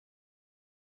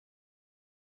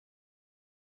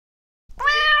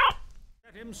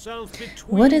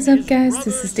What is up, guys?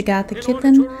 This is the Gothic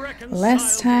Kitten.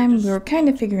 Last time we were kind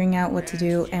of figuring out what to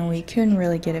do and we couldn't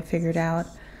really get it figured out.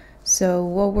 So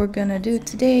what we're gonna do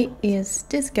today is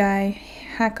this guy,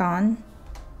 Hakon.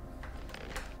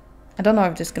 I don't know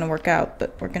if this is gonna work out,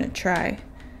 but we're gonna try.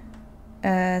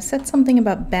 Said something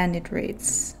about bandit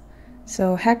raids.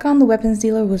 So Hakon, the weapons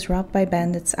dealer, was robbed by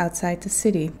bandits outside the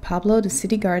city. Pablo, the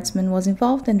city guardsman, was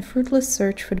involved in the fruitless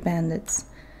search for the bandits.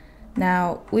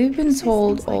 Now, we've been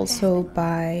told also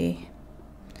by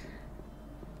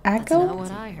Akil,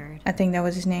 I think that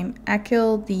was his name,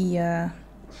 Akil the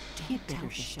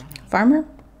farmer,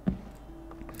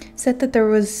 said that there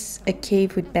was a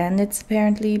cave with bandits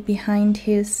apparently behind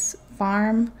his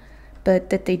farm, but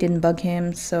that they didn't bug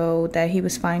him, so that he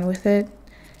was fine with it,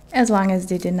 as long as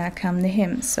they did not come to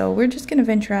him. So we're just gonna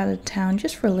venture out of town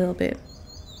just for a little bit.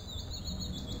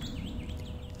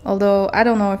 Although, I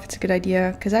don't know if it's a good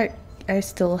idea, because I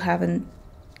still haven't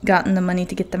gotten the money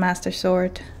to get the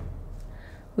mastersword.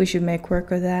 We should make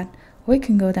work of that. We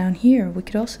can go down here. We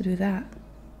could also do that.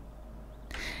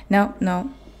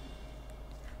 No.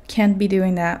 Can't be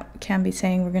doing that. Can't be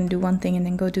saying we're going to do one thing and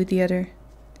then go do the other.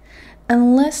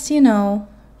 Unless, you know,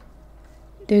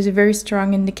 there's a very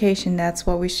strong indication that's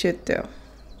what we should do.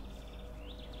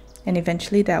 And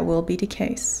eventually that will be the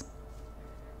case.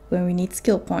 When we need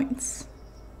skill points.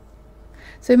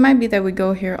 So it might be that we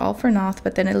go here all for naught,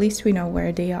 but then at least we know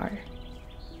where they are.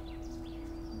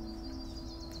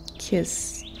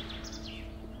 Because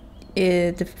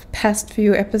the past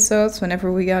few episodes,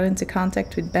 whenever we got into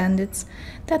contact with bandits,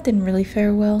 that didn't really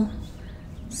fare well.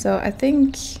 So I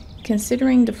think,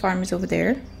 considering the farm is over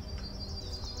there,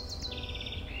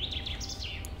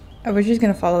 we're just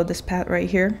gonna follow this path right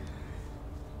here.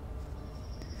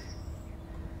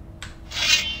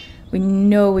 We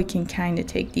know we can kind of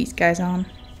take these guys on.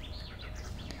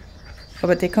 Oh,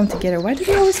 but they come together. Why do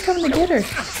they always come together? I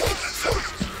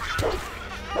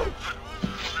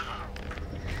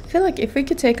feel like if we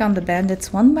could take on the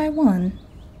bandits one by one,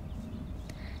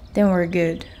 then we're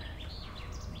good.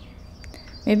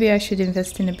 Maybe I should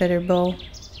invest in a better bow.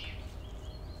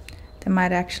 That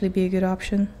might actually be a good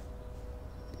option.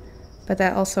 But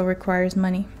that also requires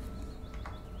money.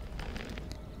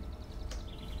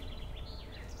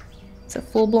 It's a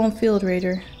full-blown field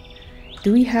raider.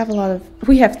 Do we have a lot of...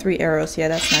 We have 3 arrows. Yeah,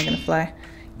 that's not gonna fly.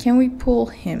 Can we pull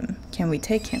him? Can we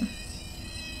take him?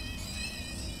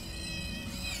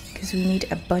 Because we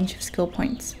need a bunch of skill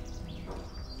points.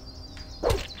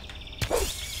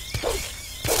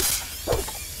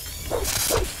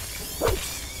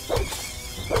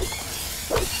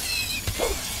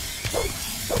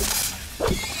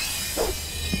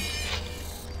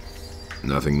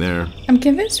 Nothing there. I'm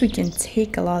convinced we can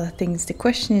take a lot of things. The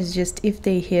question is just, if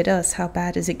they hit us, how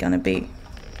bad is it gonna be?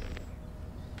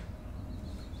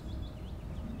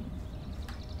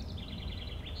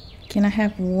 Can I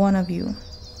have one of you?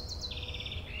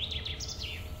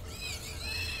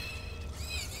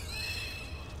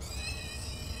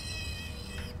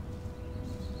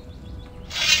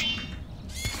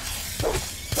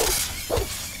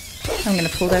 I'm gonna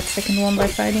pull that second one by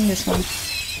fighting this one.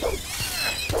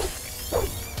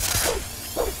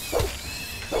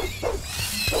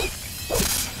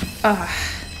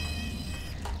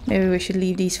 Maybe we should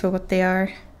leave these for what they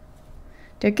are.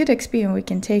 They're good XP and we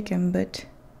can take them, but...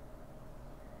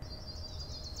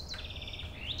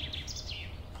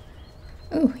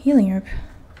 Ooh, healing herb.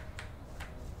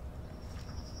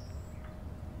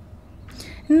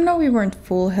 I know we weren't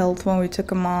full health when we took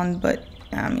them on, but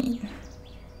I mean...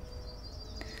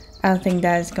 I don't think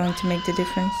that is going to make the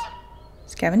difference.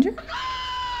 Scavenger?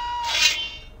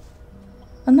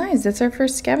 Oh nice, that's our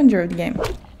first scavenger of the game.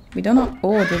 We don't know...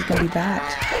 Oh, there's gonna be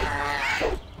that.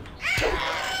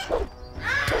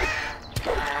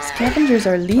 Scavengers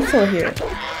are lethal here.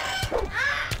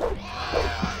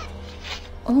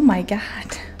 Oh my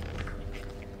god.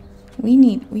 We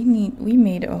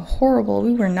made a horrible...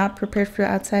 We were not prepared for the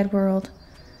outside world.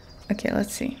 Okay,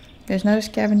 let's see. There's another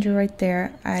scavenger right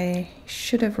there. I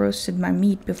should have roasted my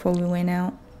meat before we went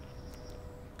out.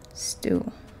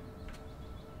 Stew.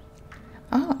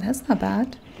 Oh, that's not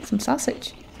bad. Some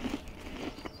sausage.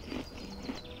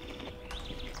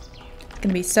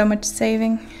 Gonna be so much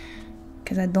saving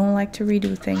because I don't like to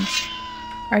redo things.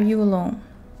 Are you alone?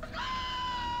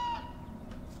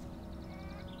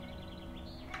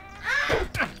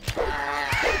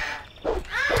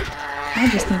 I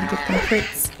just need to get them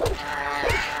crits.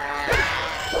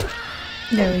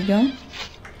 There we go.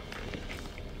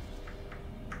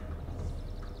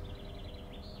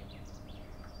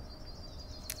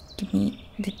 Give me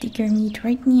the digger meat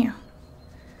right now.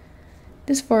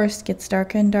 This forest gets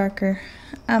darker and darker.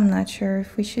 I'm not sure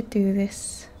if we should do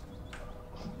this.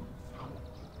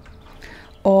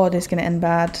 Oh, this is gonna end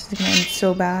bad. This is gonna end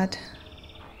so bad.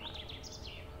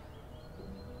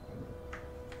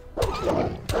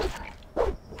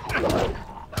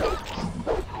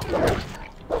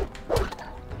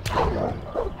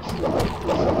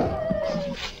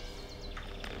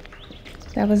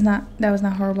 That was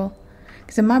not horrible.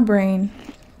 Because in my brain,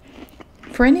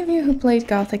 for any of you who played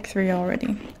Gothic 3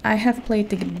 already, I have played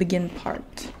the begin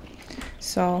part.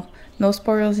 So, no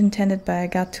spoilers intended, but I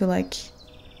got to, like,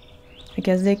 I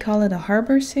guess they call it a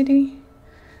harbor city.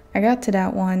 I got to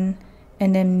that one,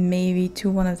 and then maybe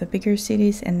to one of the bigger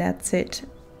cities, and that's it.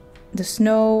 The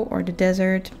snow or the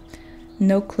desert,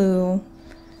 no clue.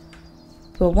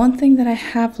 But one thing that I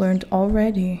have learned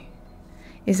already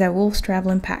is that wolves travel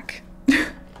in pack.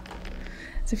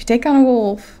 So if you take on a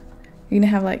wolf, you're gonna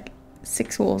have like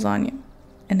 6 wolves on you,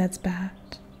 and that's bad.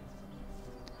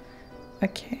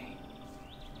 Okay,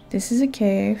 this is a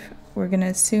cave. We're gonna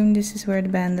assume this is where the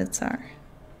bandits are.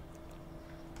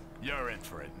 You're in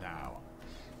for it now.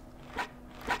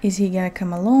 Is he gonna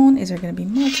come alone? Is there gonna be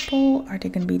multiple? Are they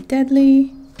gonna be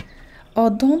deadly? Oh,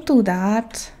 don't do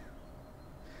that.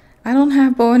 I don't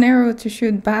have bow and arrow to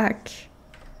shoot back.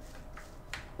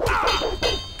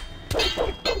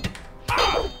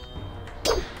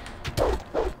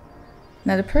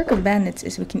 Now the perk of bandits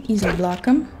is we can easily block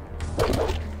them.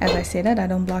 As I say that, I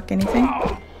don't block anything.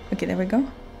 Okay, there we go.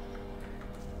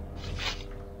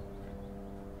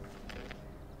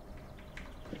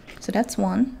 So that's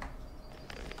one.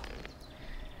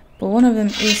 But one of them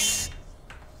is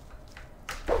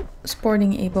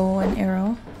sporting a bow and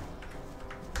arrow.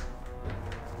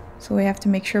 So we have to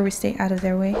make sure we stay out of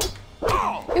their way.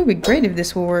 It would be great if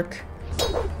this will work.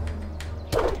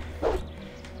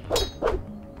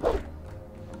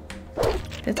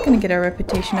 That's gonna get our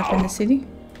reputation up in the city.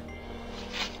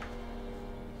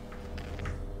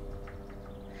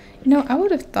 You know, I would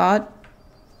have thought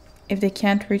if they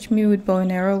can't reach me with bow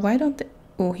and arrow, why don't they...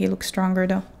 Oh, he looks stronger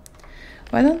though.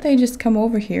 Why don't they just come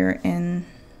over here and...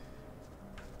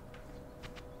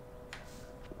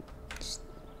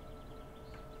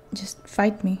 Just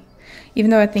fight me.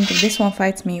 Even though I think if this one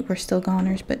fights me, we're still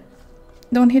goners, but...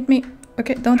 Don't hit me.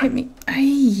 Okay, don't hit me.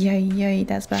 Ay, ay, ay,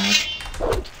 that's bad.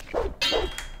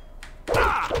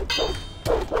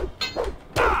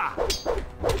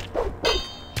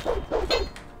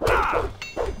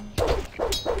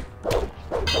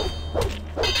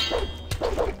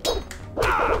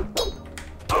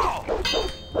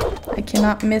 I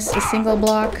cannot miss a single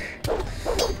block.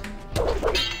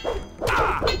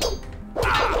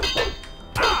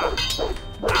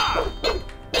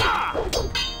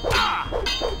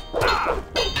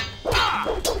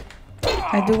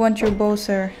 I do want your bow,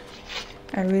 sir.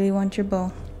 I really want your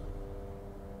bow.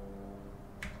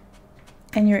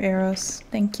 And your arrows.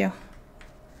 Thank you.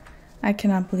 I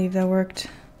cannot believe that worked.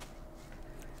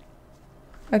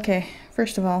 Okay,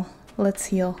 first of all, let's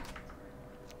heal.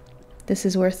 This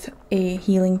is worth a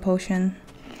healing potion.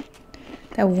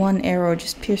 That one arrow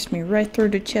just pierced me right through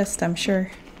the chest, I'm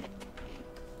sure.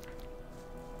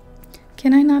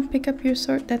 Can I not pick up your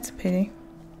sword? That's a pity.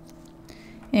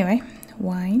 Anyway,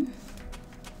 wine.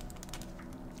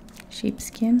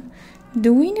 Sheepskin.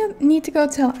 Do we need to go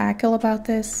tell Akel about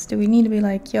this? Do we need to be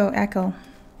like, yo, Akel,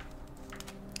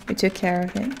 we took care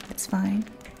of it. It's fine.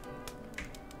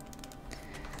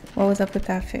 What was up with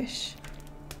that fish?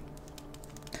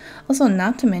 Also,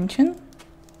 not to mention,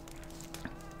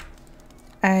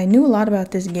 I knew a lot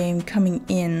about this game coming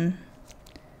in.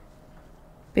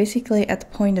 Basically, at the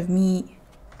point of me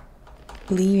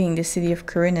leaving the city of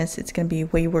Corinus, it's gonna be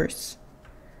way worse.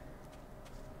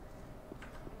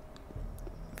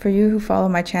 For you who follow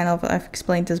my channel, I've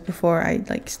explained this before. I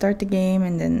like start the game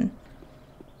and then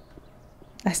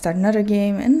I start another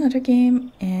game and another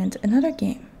game and another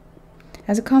game.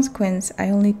 As a consequence, I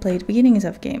only played beginnings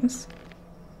of games.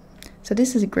 So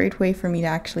this is a great way for me to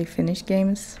actually finish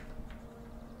games.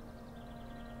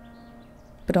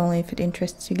 But only if it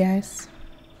interests you guys.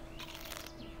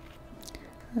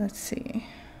 Let's see.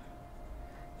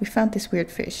 We found this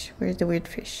weird fish. Where's the weird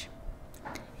fish?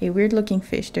 A weird looking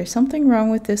fish. There's something wrong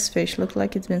with this fish. Looks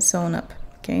like it's been sewn up.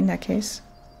 Okay, in that case,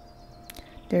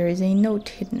 there is a note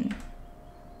hidden.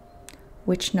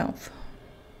 Which note?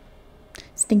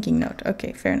 Stinking note.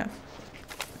 Okay, fair enough.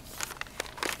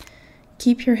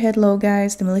 Keep your head low,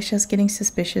 guys. The militia's getting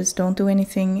suspicious. Don't do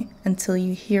anything until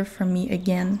you hear from me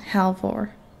again.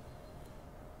 Halvor.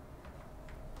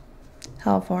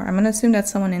 Halvor. I'm gonna assume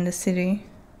that's someone in the city.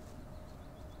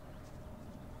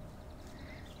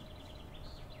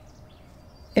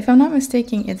 If I'm not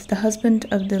mistaken, it's the husband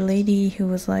of the lady who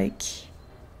was like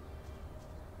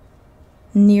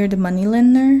near the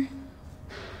moneylender.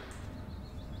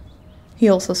 He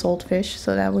also sold fish,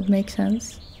 so that would make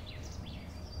sense.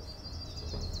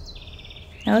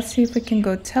 Now let's see if we can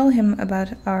go tell him about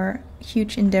our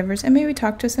huge endeavors and maybe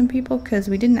talk to some people, because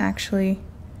we didn't actually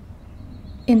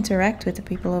interact with the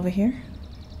people over here.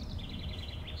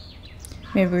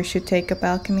 Maybe we should take up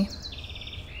alchemy.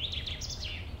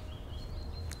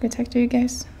 Go talk to you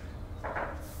guys.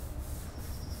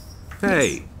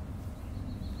 Hey! Yes.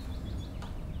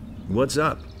 What's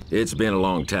up? It's been a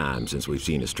long time since we've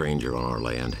seen a stranger on our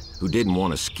land who didn't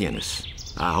want to skin us.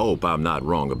 I hope I'm not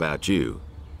wrong about you.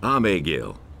 I'm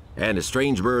Egil, and the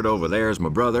strange bird over there is my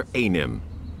brother Anim.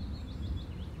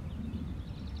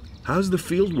 How's the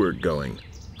field work going?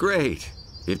 Great,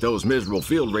 if those miserable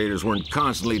field raiders weren't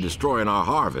constantly destroying our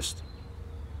harvest.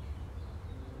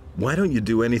 Why don't you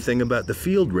do anything about the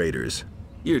field raiders?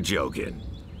 You're joking.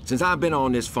 Since I've been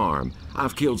on this farm,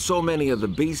 I've killed so many of the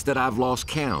beasts that I've lost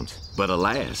count. But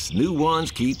alas, new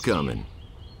ones keep coming.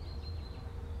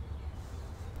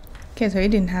 Okay, so he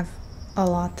didn't have a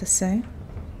lot to say.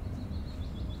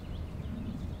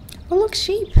 Oh, look,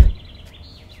 sheep.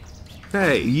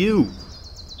 Hey, you!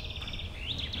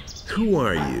 Who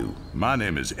are you? My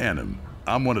name is Anim.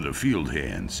 I'm one of the field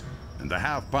hands. And the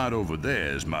half-pint over there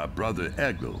is my brother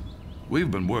Egil. We've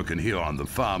been working here on the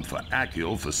farm for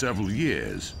Akil for several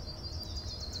years.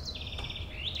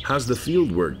 How's the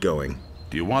field work going?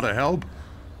 Do you want to help?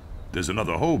 There's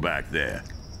another hole back there.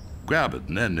 Grab it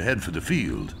and then head for the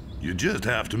field. You just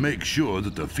have to make sure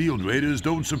that the field raiders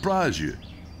don't surprise you.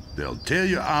 They'll tear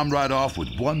your arm right off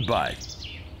with one bite.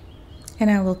 And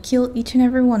I will kill each and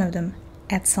every one of them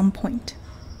at some point.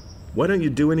 Why don't you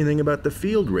do anything about the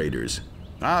field raiders?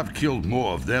 I've killed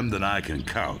more of them than I can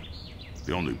count.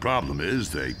 The only problem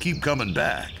is they keep coming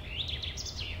back.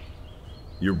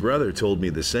 Your brother told me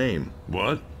the same.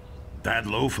 What? That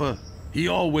loafer? He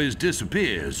always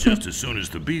disappears just as soon as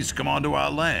the beasts come onto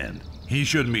our land. He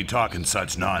shouldn't be talking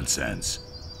such nonsense.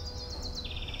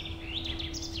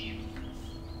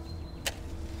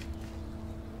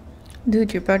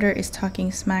 Dude, your brother is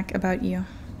talking smack about you.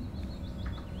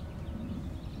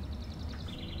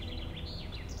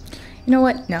 You know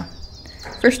what? No.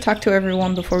 First talk to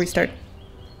everyone before we start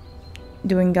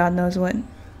doing God knows what.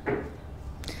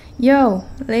 Yo,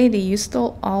 lady, you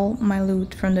stole all my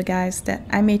loot from the guys that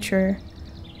I made sure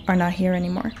are not here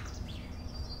anymore.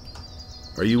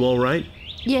 Are you all right?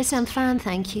 Yes, I'm fine,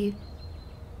 thank you.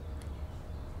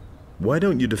 Why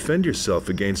don't you defend yourself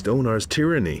against Onar's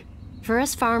tyranny? For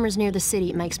us farmers near the city,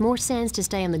 it makes more sense to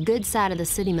stay on the good side of the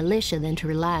city militia than to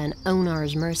rely on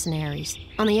Onar's mercenaries.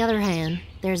 On the other hand,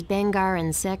 there's Bengar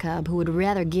and Sekub who would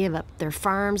rather give up their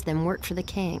farms than work for the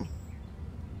king.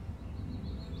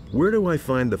 Where do I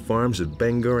find the farms of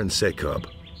Bengar and Sekub?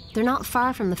 They're not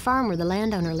far from the farm where the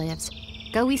landowner lives.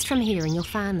 Go east from here and you'll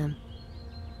find them.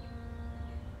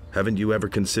 Haven't you ever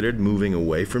considered moving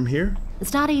away from here?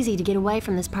 It's not easy to get away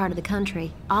from this part of the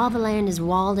country. All the land is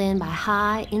walled in by a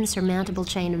high, insurmountable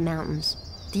chain of mountains.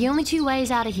 The only two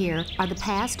ways out of here are the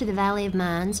pass to the Valley of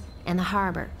Mines and the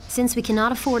harbor. Since we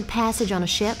cannot afford passage on a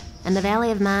ship, and the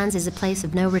Valley of Mines is a place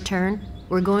of no return,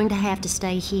 we're going to have to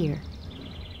stay here.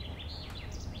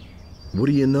 What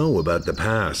do you know about the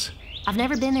pass? I've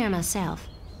never been there myself,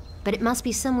 but it must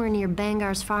be somewhere near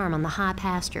Bengar's farm on the high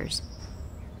pastures.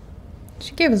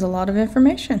 She gave us a lot of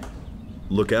information.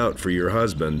 Look out for your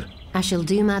husband. I shall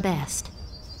do my best.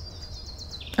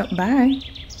 Oh, bye.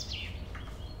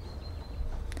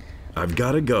 I've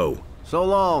gotta go. So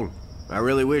long. I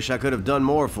really wish I could have done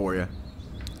more for you.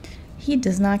 He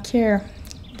does not care.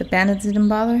 The bandits didn't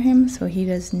bother him, so he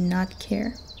does not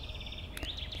care.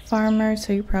 Farmer,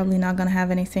 so you're probably not gonna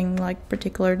have anything like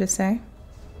particular to say.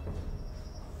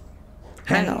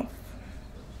 Hey. Hello.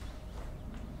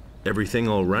 Everything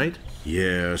all right?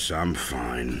 Yes, I'm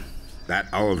fine. That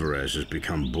Alvarez has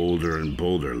become bolder and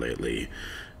bolder lately.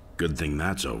 Good thing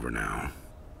that's over now.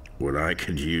 What I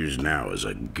could use now is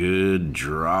a good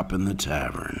drop in the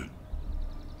tavern.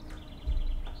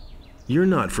 You're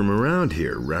not from around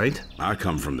here, right? I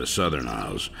come from the Southern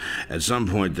Isles. At some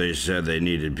point they said they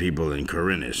needed people in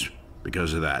Corinnis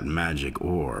because of that magic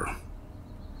ore.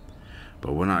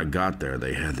 But when I got there,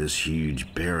 they had this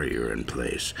huge barrier in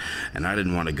place, and I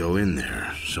didn't want to go in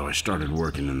there, so I started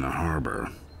working in the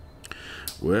harbor.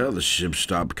 Well, the ships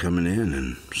stopped coming in,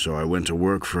 and so I went to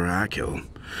work for Akil.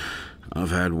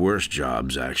 I've had worse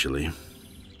jobs, actually.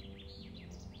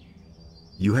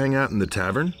 You hang out in the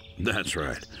tavern? That's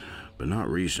right, but not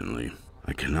recently.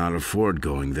 I cannot afford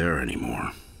going there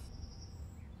anymore.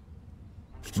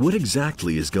 What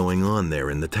exactly is going on there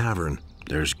in the tavern?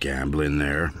 There's gambling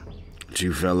there.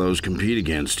 Two fellows compete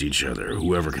against each other.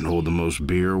 Whoever can hold the most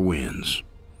beer wins.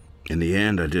 In the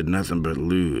end, I did nothing but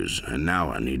lose, and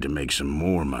now I need to make some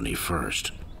more money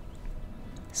first.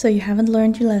 So you haven't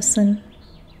learned your lesson.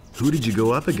 Who did you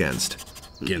go up against?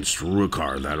 Against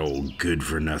Rookar, that old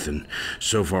good-for-nothing.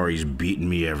 So far, he's beaten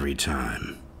me every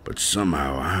time. But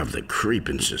somehow, I have the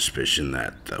creeping suspicion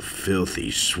that the filthy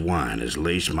swine has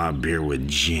laced my beer with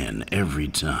gin every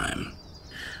time.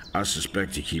 I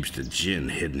suspect he keeps the gin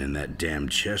hidden in that damn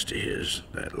chest of his,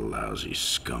 that lousy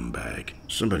scumbag.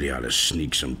 Somebody ought to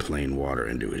sneak some plain water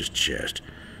into his chest.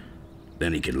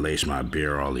 Then he can lace my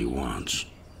beer all he wants.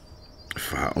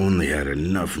 If I only had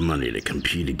enough money to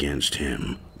compete against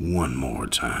him one more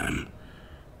time.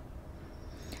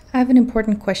 I have an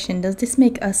important question. Does this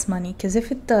make us money? Because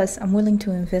if it does, I'm willing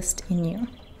to invest in you.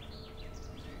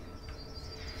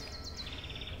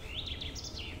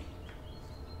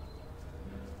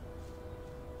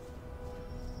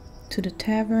 To the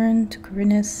tavern, to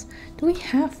Corinus. Do we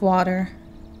have water?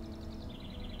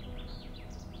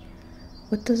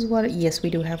 What does water? Yes, we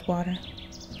do have water.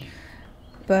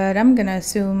 But I'm gonna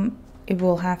assume it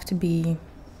will have to be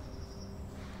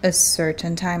a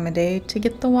certain time of day to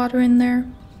get the water in there.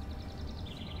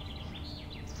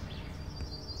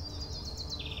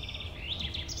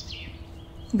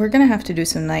 We're gonna have to do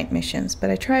some night missions, but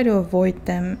I try to avoid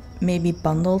them, maybe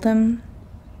bundle them.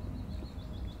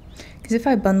 Because if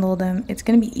I bundle them, it's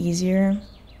gonna be easier.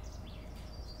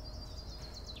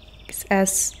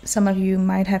 As some of you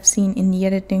might have seen in the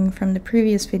editing from the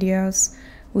previous videos,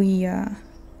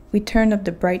 we turned up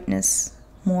the brightness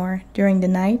more during the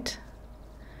night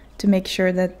to make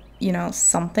sure that, you know,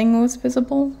 something was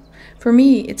visible. For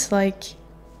me, it's like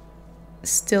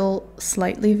still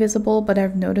slightly visible, but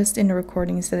I've noticed in the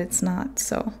recordings that it's not,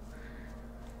 so.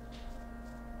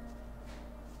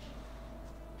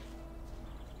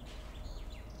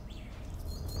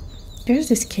 There's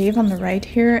this cave on the right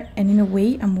here, and in a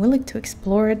way I'm willing to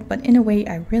explore it, but in a way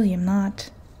I really am not.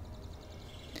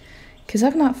 Because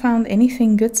I've not found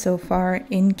anything good so far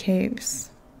in caves.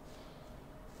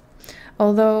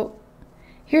 Although,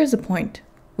 here's the point.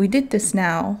 We did this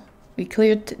now. We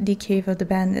cleared the cave of the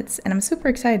bandits, and I'm super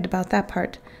excited about that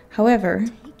part. However,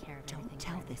 don't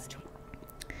tell this to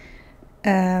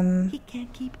him. He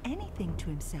can't keep anything to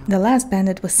himself. The last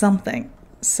bandit was something,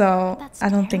 so I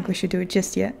don't think we should do it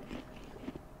just yet.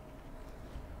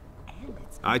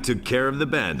 I took care of the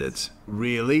bandits.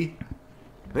 Really?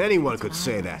 Anyone could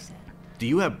say that. Do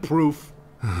you have proof?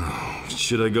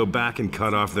 Should I go back and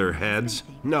cut off their heads?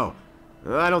 No,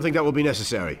 I don't think that will be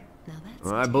necessary.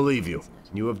 I believe you.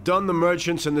 You have done the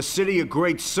merchants and the city a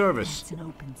great service.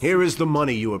 Here is the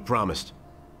money you were promised.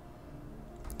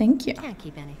 Thank you. Can't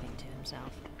keep anything to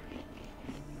himself.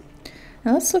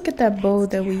 Now let's look at that bow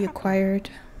that we acquired.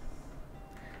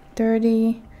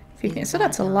 30, 15. So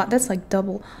that's a lot. That's like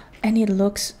double. And it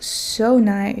looks so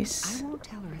nice. I won't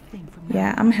tell her a thing from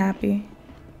Yeah, I'm happy.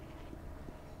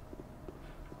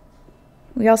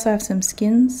 We also have some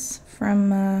skins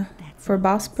from for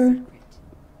Bosper.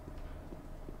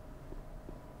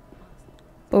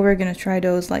 But we're gonna try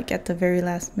those like at the very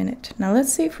last minute. Now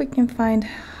let's see if we can find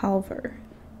Halvar.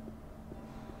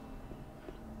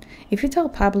 If you tell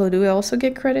Pablo, do we also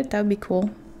get credit? That would be cool.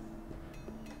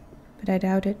 But I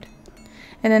doubt it.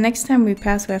 And the next time we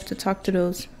pass, we have to talk to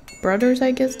those brothers,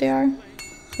 I guess they are,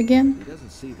 again. He doesn't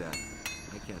see that.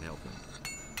 I can't help him.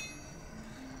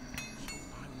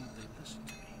 Why won't they listen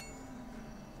to me?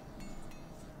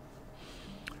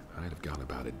 I'd have gone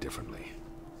about it differently.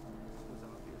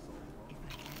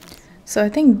 So I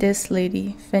think this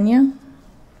lady, Fenya,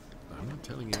 I'm not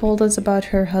telling you told us about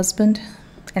her husband,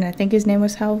 and I think his name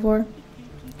was Halvor,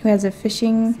 who has a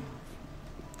fishing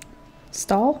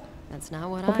stall. That's not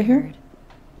what over I here. heard.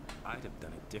 I'd have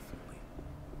done it differently.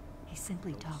 He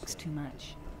simply talks too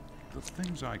much. The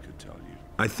things I could tell you.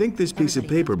 I think this piece of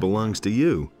paper belongs to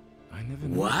you. I never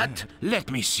knew What? that.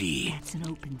 Let me see. That's an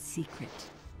open secret.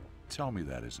 Tell me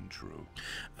that isn't true.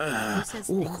 Who says things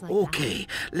like that? Okay,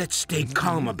 let's stay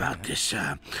calm about this.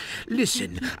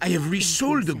 Listen, I have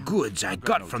resold the goods I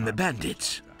got from the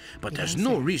bandits. But there's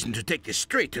no reason to take this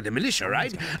straight to the militia,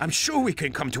 right? I'm sure we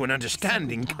can come to an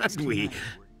understanding, can't we?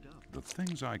 The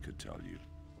things I could tell you.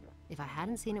 If I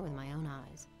hadn't seen it with my own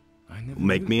eyes. I never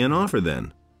Make knew me an offer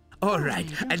then. All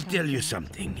right, I'll tell you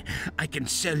something. I can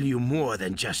sell you more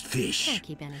than just fish. Can't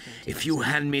keep anything to If you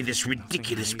hand me this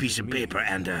ridiculous piece of paper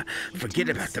and forget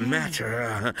about the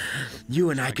matter, you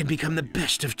and I can become the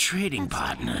best of trading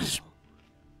partners.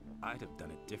 I'd have done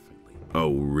it differently.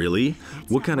 Oh, really?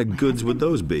 What kind of goods would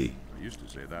those be? used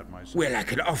to say that myself. Well, I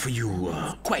could offer you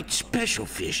quite special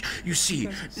fish. You see,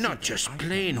 not just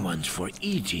plain ones for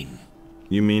eating.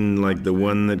 You mean like the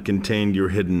one that contained your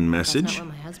hidden That's not message? what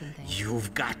my husband thinks.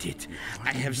 You've got it.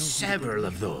 I have several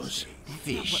of those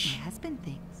fish. My husband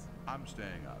thinks. I'm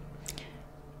staying out of it.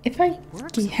 If I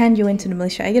hand you into the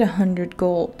militia, I get 100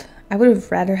 gold. I would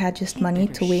have rather had just money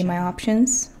to weigh my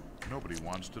options. Nobody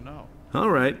wants to know. All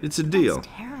right, it's a deal.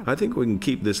 I think we can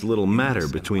keep this little matter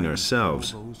between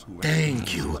ourselves.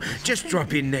 Thank you. Just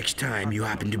drop in next time you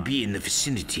happen to be in the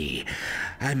vicinity.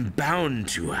 I'm bound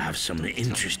to have some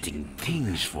interesting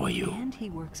things for you. And he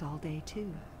works all day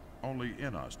too. Only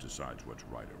in us decides what's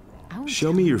right or wrong.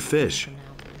 Show me your fish.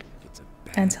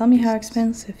 And tell me how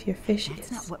expensive your fish That's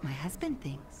is. not what my husband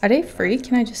thinks. Are they free?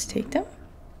 Can I just take them?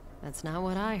 That's not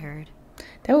what I heard.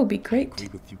 That would be great. Agree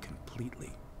with you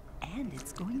completely. And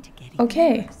it's going to get even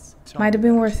Okay, worse. might have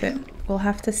been worth it. We'll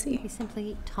have to see. He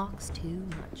simply talks too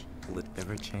much. Will it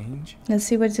ever change? Let's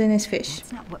see what's in his fish.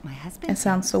 That's not what my husband That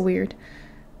sounds so weird.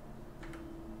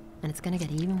 And it's gonna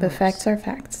get even But worse. facts are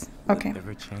facts. Okay,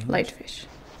 Ever change? light fish.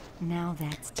 Now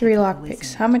that's 3 typical, lockpicks.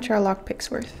 isn't How much are lockpicks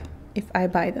worth if I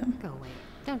buy them? Go away.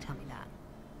 Don't tell me that.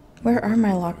 Where are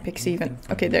my lockpicks even?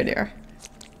 Okay, there they are.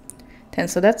 10,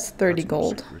 so that's 30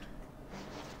 gold.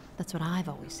 That's what I've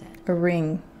always said. A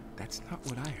ring. That's not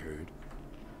what I heard. it?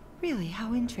 Really?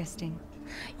 How interesting.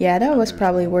 Yeah, that was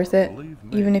probably worth it,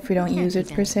 even if we don't use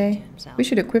it per se. We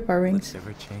should equip our rings.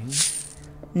 Ever change?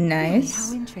 Really, Nice.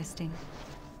 how interesting.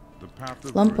 The path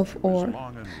of Lump of virtue is ore.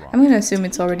 long and rough. I'm gonna assume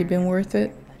it's already been worth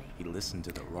it. He listened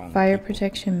to the wrong Fire people.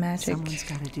 protection magic. Someone's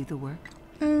got to do the work.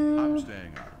 I'm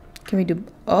staying out of it. Can we do...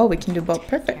 Oh, we can do both.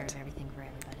 Care of Perfect. everything for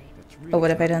everybody. Oh, what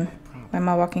have I done? Why am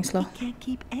I walking slow? He can't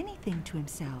keep anything to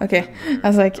himself. Okay, I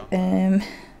was like, I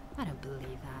don't believe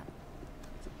that.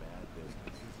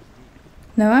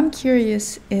 Now I'm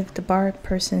curious if the bard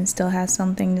person still has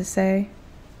something to say.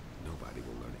 Nobody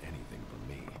will learn anything from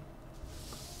me.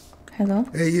 Hello?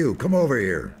 Hey, you, come over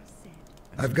here.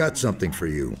 I've got something for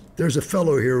you. There's a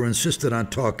fellow here who insisted on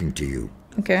talking to you.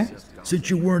 Okay. Since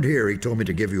you weren't here, he told me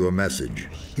to give you a message.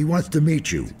 He wants to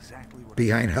meet you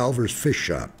behind Halver's fish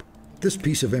shop. This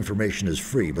piece of information is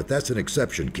free, but that's an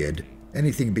exception, kid.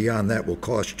 Anything beyond that will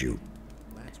cost you.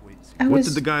 I What was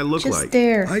did the guy look just like?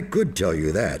 there. I could tell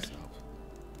you that,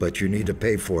 but you need to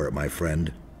pay for it, my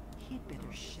friend. He'd better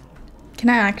shut up. Can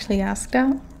I actually ask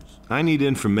that? I need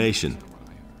information.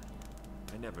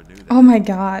 Oh my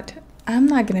god. I'm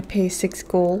not gonna pay 6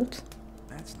 gold.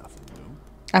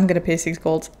 I'm gonna pay 6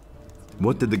 gold.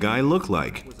 What did the guy look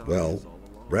like? Well,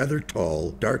 rather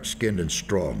tall, dark-skinned and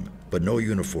strong, but no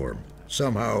uniform.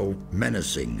 Somehow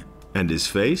menacing. And his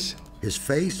face? His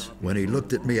face, when he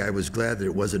looked at me, I was glad that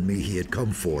it wasn't me he had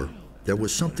come for. There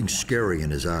was something scary in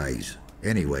his eyes.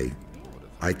 Anyway,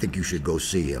 I think you should go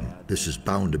see him. This is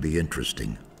bound to be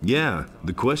interesting. Yeah,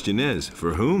 the question is,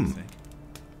 for whom?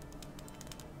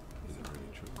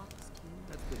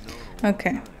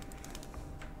 Okay.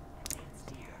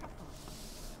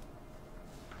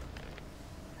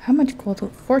 How much gold?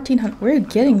 1400. We're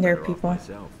getting there, people.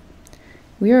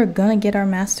 We are gonna get our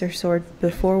master sword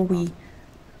before we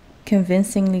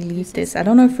convincingly leave this. I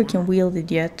don't know if we can wield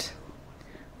it yet.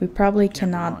 We probably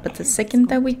cannot, but the second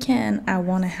that we can, I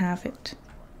want to have it.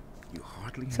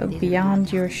 So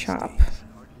beyond your shop.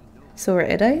 So we're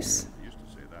at ice?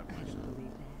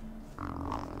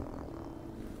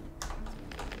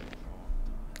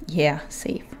 Yeah,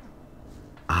 safe.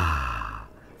 Ah,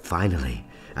 finally.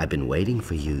 I've been waiting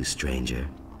for you, stranger.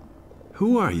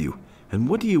 Who are you, and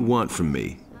what do you want from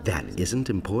me? That isn't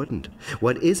important.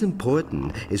 What is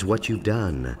important is what you've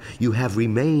done. You have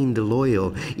remained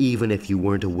loyal, even if you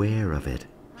weren't aware of it.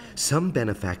 Some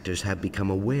benefactors have become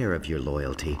aware of your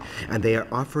loyalty, and they are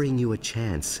offering you a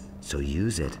chance, so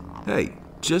use it. Hey,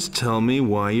 just tell me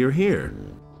why you're here.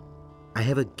 I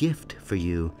have a gift for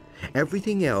you.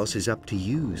 Everything else is up to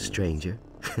you, stranger.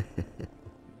 Don't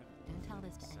tell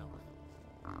this to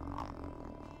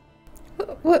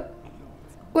anyone.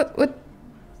 What?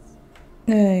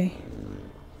 Hey.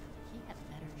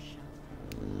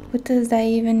 What does that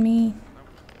even mean?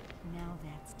 Now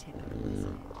that's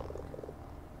typical.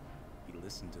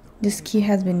 This key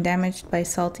has been damaged by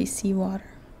salty seawater.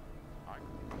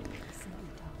 Simply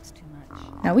talks too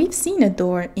much. Now we've seen a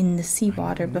door in the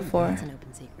seawater before. It's an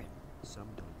open secret.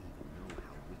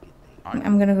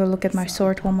 I'm gonna go look at my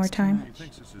sword one more time.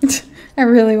 I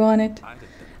really want it.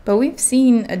 But we've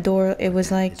seen a door, it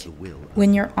was like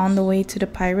when you're on the way to the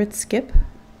pirate skip.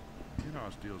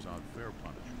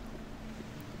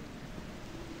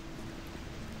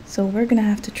 So we're gonna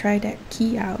have to try that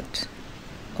key out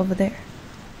over there.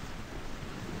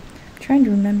 Trying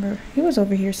to remember. He was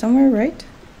over here somewhere, right?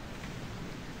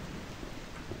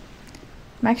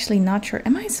 I'm actually not sure.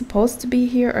 Am I supposed to be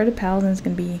here? Or the paladin's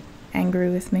gonna be angry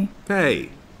with me?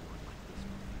 Hey!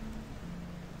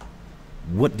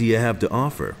 What do you have to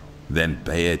offer? Then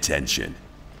pay attention.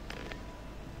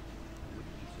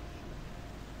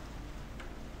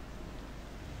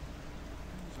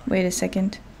 Wait a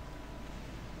second.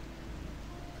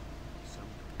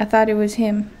 I thought it was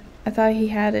him. I thought he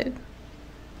had it.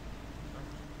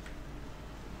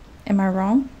 Am I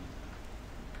wrong?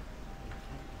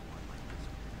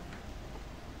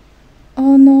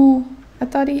 Oh no, I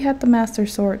thought he had the master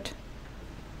sword.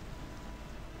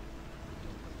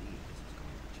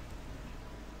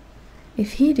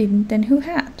 If he didn't, then who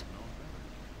had?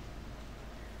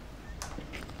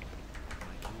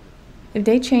 If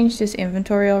they changed this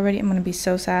inventory already, I'm gonna be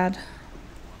so sad.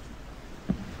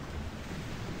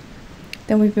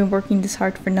 Then we've been working this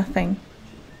hard for nothing.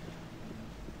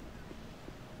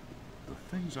 The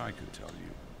things I could tell you.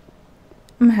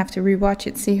 I'm gonna have to rewatch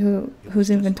it, see whose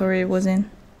inventory it was in.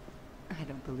 I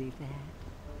don't believe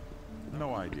that.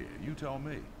 No idea. You tell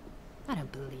me. I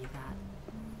don't believe that.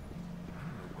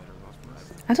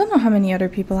 I don't know how many other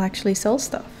people actually sell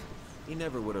stuff. He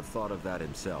never would have thought of that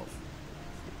himself.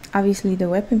 Obviously the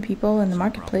weapon people in the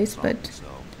marketplace, but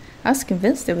I was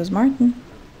convinced it was Martin.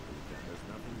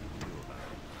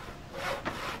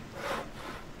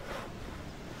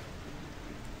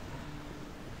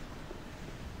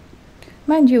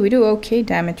 Mind you, we do okay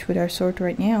damage with our sword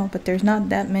right now, but there's not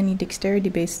that many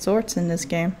dexterity-based swords in this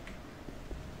game.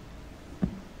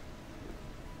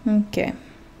 Okay.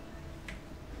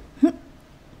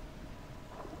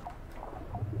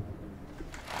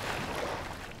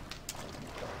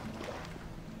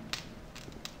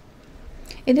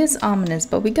 It is ominous,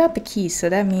 but we got the key, so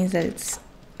that means that it's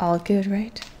all good,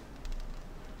 right?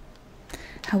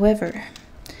 However,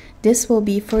 this will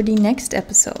be for the next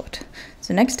episode.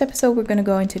 So next episode we're going to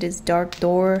go into this dark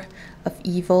door of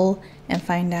evil and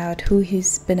find out who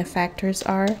his benefactors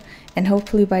are. And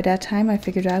hopefully by that time I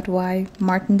figured out why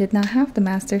Martin did not have the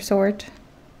master sword.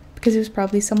 Because it was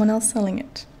probably someone else selling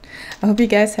it. I hope you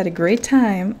guys had a great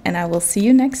time, and I will see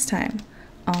you next time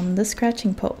on the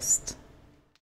Scratching Post.